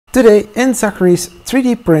Today in Zachary's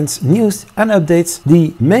 3D Prints news and updates,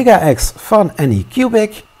 the Mega X von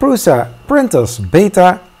Anycubic, Prusa Printers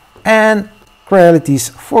beta and Creality's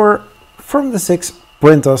from the 6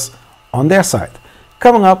 printers on their site.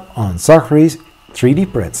 Coming up on Zachary's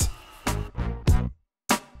 3D Prints.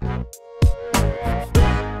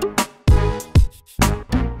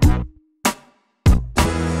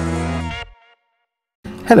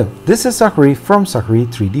 Hello, this is Zachary from Zachary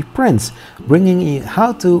 3D Prints, bringing you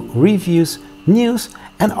how-to reviews, news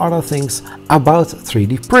and other things about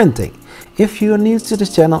 3D printing. If you are new to the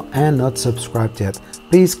channel and not subscribed yet,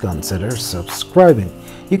 please consider subscribing.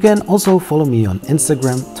 You can also follow me on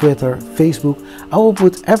Instagram, Twitter, Facebook. I will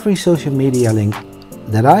put every social media link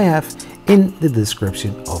that I have in the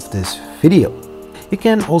description of this video. You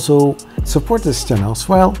can also support this channel as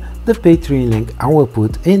well. The Patreon link I will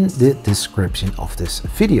put in the description of this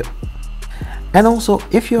video. And also,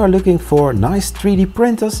 if you are looking for nice 3D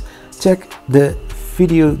printers, check the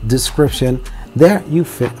video description. There you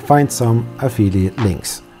find some affiliate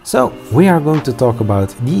links. So we are going to talk about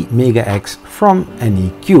the Mega X from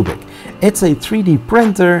Anycubic. It's a 3D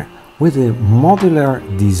printer with a modular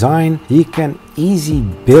design. You can easily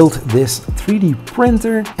build this 3D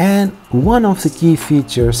printer, and one of the key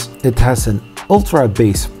features, it has an ultra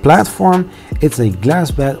base platform. It's a glass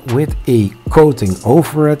bed with a coating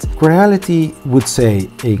over it. Creality would say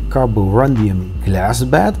a carborundum glass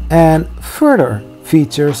bed, and further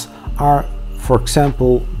features are, for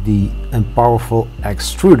example, the powerful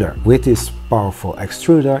extruder. With this powerful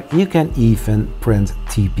extruder you can even print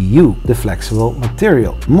TPU, the flexible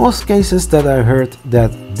material. Most cases that I heard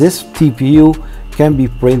that this TPU can be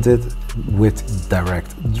printed with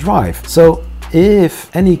direct drive. So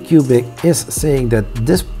if Anycubic is saying that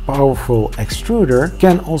this powerful extruder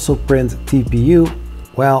can also print TPU,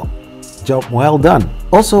 well, job well done.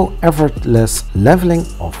 Also, effortless leveling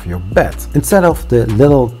of your bed. Instead of the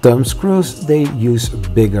little thumb screws, they use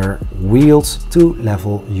bigger wheels to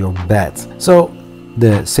level your bed. So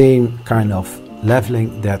the same kind of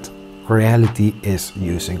leveling that Creality is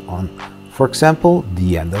using on, for example,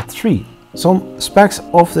 the Ender-6. Some specs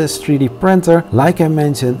of this 3D printer, like I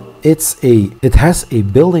mentioned, it has a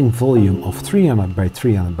building volume of 300 by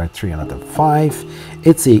 300 by 305.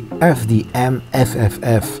 It's a FDM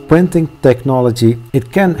FFF printing technology.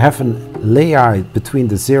 It can have a layout between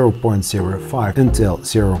the 0.05 until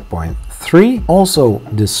 0.3. Also,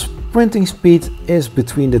 the printing speed is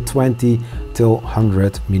between the 20 till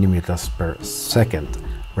 100 millimeters per second.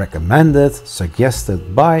 Recommended,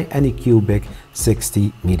 suggested by Anycubic,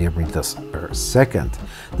 60 millimeters per second.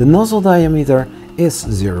 The nozzle diameter is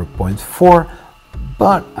 0.4,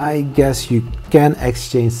 but I guess you can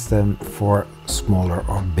exchange them for smaller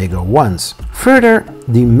or bigger ones. Further,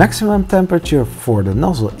 the maximum temperature for the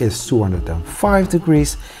nozzle is 205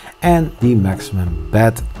 degrees and the maximum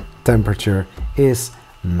bed temperature is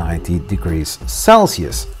 90 degrees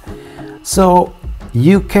Celsius. So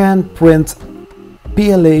you can print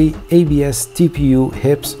PLA, ABS, TPU,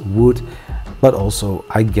 HIPS, wood, but also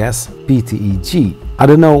I guess PETG. I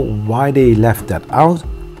don't know why they left that out.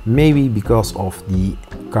 Maybe because of the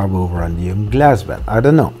carborundum glass bed. I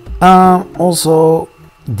don't know. Also,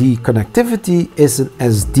 the connectivity is an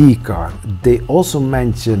SD card. They also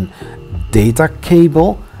mention data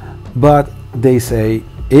cable, but they say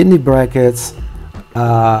in the brackets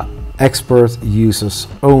expert users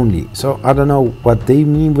only. So I don't know what they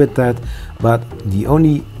mean with that, but the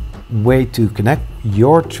only way to connect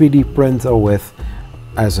your 3D printer with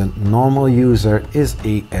as a normal user is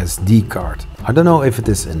a SD card. I don't know if it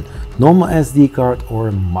is a normal SD card or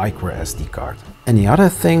a micro SD card. Any other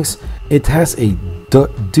things, it has a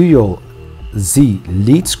dual Z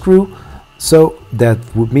lead screw, so that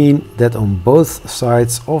would mean that on both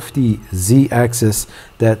sides of the Z axis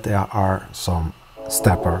that there are some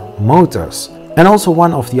stepper motors. And also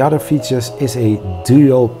one of the other features is a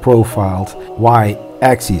dual profiled Y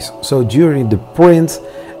axis. So during the print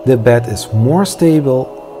the bed is more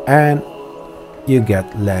stable and you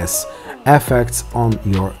get less effects on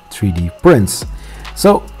your 3D prints.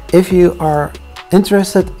 So if you are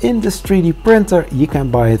interested in this 3D printer, you can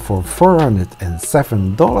buy it for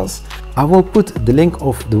 $407. I will put the link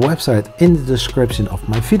of the website in the description of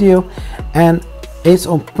my video, and it's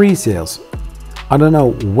on pre-sales. I don't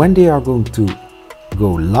know when they are going to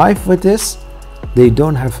go live with this. They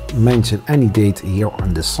don't have mentioned any date here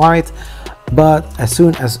on the site, but as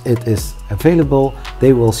soon as it is available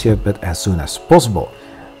they will ship it as soon as possible.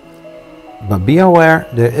 But be aware,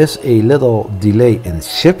 there is a little delay in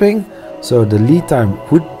shipping, so the lead time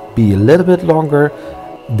would be a little bit longer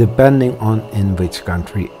depending on in which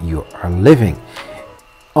country you are living,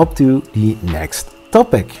 up to the next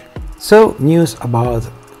topic. So, news about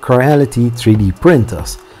Creality 3D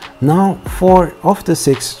printers. Now, 4 of the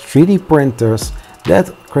 6 3D printers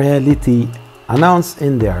that Creality announced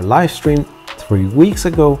in their live stream 3 weeks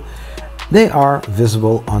ago, they are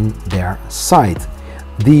visible on their site.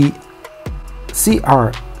 The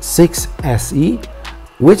CR-6 SE,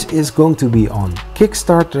 which is going to be on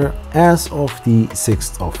Kickstarter as of the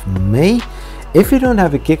 6th of May. If you don't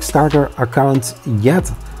have a Kickstarter account yet,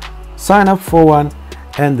 sign up for one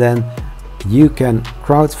and then you can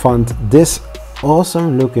crowdfund this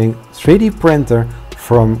awesome looking 3D printer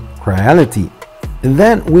from Creality. And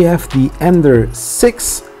then we have the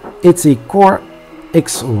Ender-6. It's a CoreXY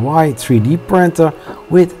 3D printer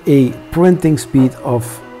with a printing speed of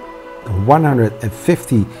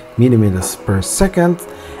 150 millimeters per second,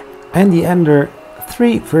 and the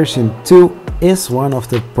Ender-3 version 2 is one of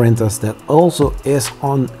the printers that also is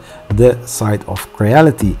on the site of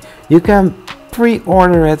Creality. You can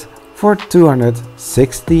pre-order it for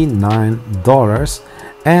 $269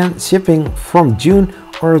 and shipping from June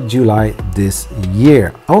or July this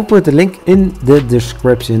year. I'll put the link in the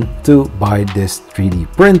description to buy this 3D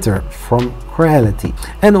printer from Creality.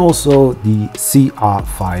 And also the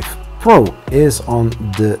CR-5 Pro is on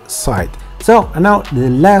the site. So, and now the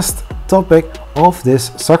last topic of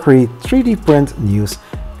this Zachary 3D print news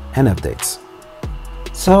and updates.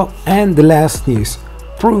 So, and the last news,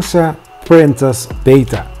 Prusa Printers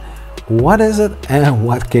beta. What is it and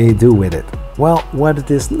what can you do with it? Well, what it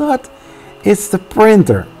is not, it's the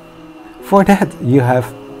printer. For that you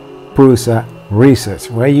have Prusa Research,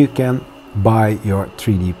 where you can buy your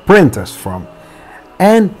 3D printers from.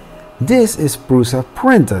 And this is Prusa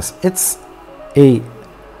Printers. It's a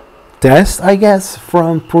test, I guess,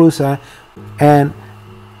 from Prusa and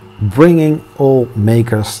bringing all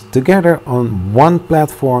makers together on one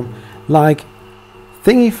platform like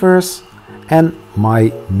Thingiverse and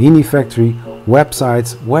My Mini Factory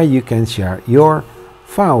websites, where you can share your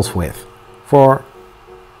files with for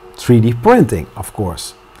 3D printing, of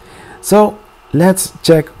course. So let's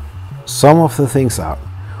check some of the things out.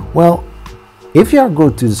 Well, if you are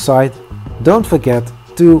good to the site, don't forget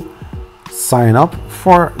to sign up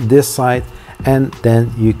for this site, and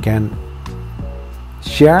then you can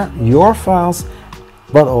share your files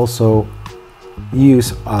but also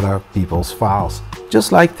use other people's files,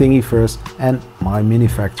 just like Thingiverse and My Mini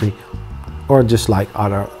Factory, or just like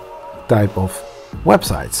other type of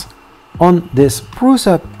websites. On this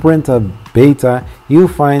Prusa printer beta, you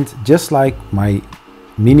find, just like My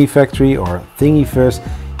Mini Factory or Thingiverse,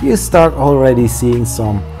 you start already seeing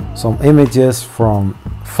some images from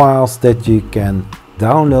files that you can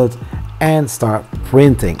download and start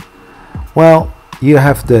printing. Well, you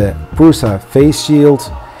have the Prusa face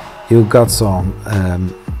shield, you got some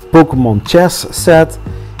Pokemon chess set,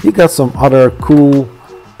 you got some other cool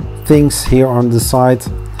things here on the site.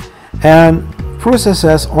 And Prusa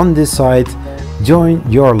says on this site, join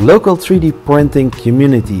your local 3D printing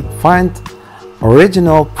community, find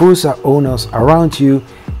original Prusa owners around you,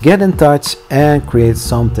 get in touch and create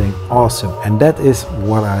something awesome. And that is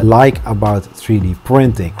what I like about 3D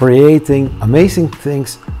printing, creating amazing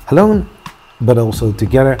things alone but also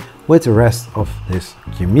together with the rest of this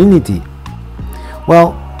community.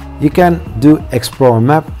 Well, you can do explore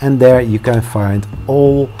map, and there you can find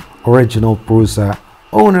all original Prusa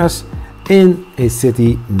owners in a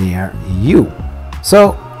city near you.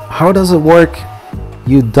 So how does it work?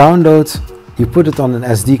 You download, you put it on an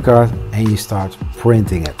SD card and you start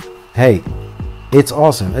printing it. Hey, it's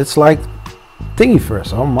awesome. It's like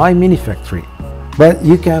Thingiverse or My Mini Factory, but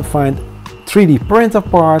you can find 3D printer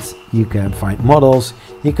parts, you can find models,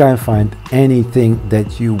 you can find anything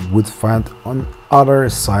that you would find on other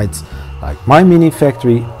sites like My Mini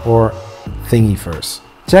Factory or Thingiverse.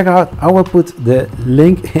 Check out, I will put the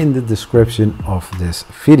link in the description of this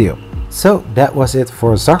video. So that was it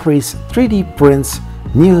for Zachary's 3D prints,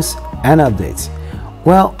 news and updates.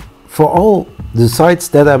 Well, for all the sites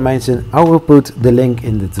that I mentioned, I will put the link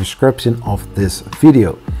in the description of this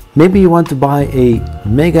video. Maybe you want to buy a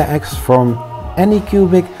Mega X from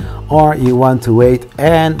Anycubic, or you want to wait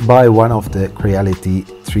and buy one of the Creality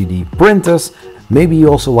 3D printers. Maybe you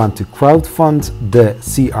also want to crowdfund the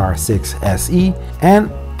CR-6 SE,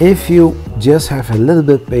 and if you just have a little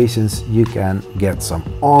bit patience, you can get some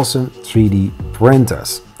awesome 3D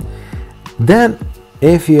printers. Then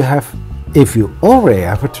if you already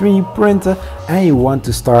have a 3D printer and you want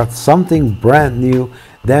to start something brand new,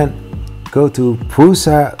 then go to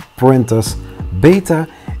Prusa Printers beta.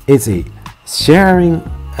 It's a sharing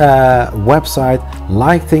website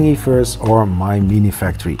like Thingiverse or My Mini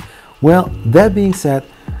Factory. Well, that being said,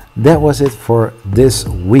 that was it for this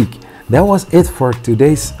week. that was it for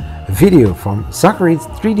today's video from Zachary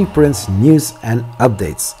 3D Prints news and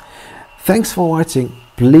updates. Thanks for watching.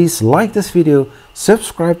 Please like this video,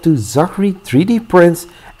 subscribe to Zachary 3D Prints,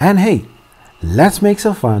 and hey, let's make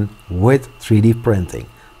some fun with 3D printing.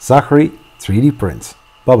 Zachary 3D Prints.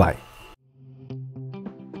 Bye bye.